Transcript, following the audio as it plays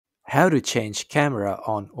How to change camera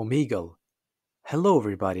on Omegle. Hello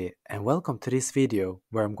everybody and welcome to this video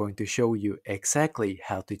where I'm going to show you exactly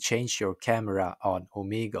how to change your camera on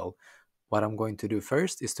Omegle. What I'm going to do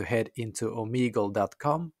first is to head into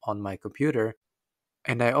omegle.com on my computer,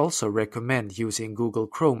 and I also recommend using Google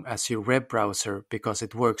Chrome as your web browser because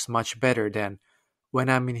it works much better than. When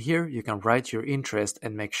I'm in here, you can write your interest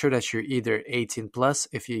and make sure that you're either 18 plus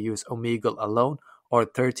if you use Omegle alone or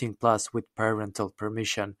 13 plus with parental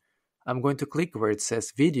permission. I'm going to click where it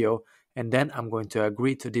says video, and then I'm going to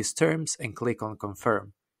agree to these terms and click on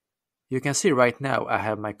confirm. You can see right now I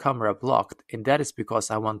have my camera blocked, and that is because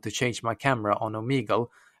I want to change my camera on Omegle,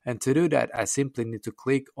 and to do that I simply need to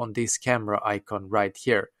click on this camera icon right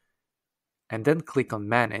here and then click on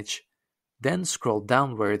manage, then scroll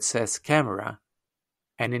down where it says camera.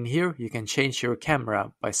 And in here, you can change your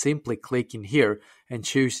camera by simply clicking here and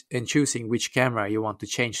choosing which camera you want to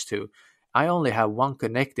change to. I only have one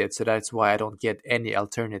connected, so that's why I don't get any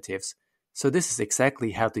alternatives. So this is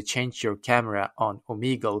exactly how to change your camera on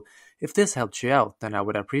Omegle. If this helped you out, then I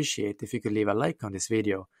would appreciate if you could leave a like on this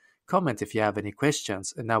video. Comment if you have any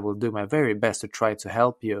questions, and I will do my very best to try to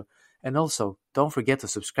help you. And also, don't forget to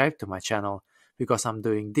subscribe to my channel, because I'm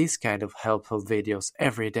doing these kind of helpful videos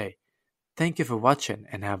every day. Thank you for watching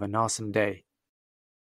and have an awesome day.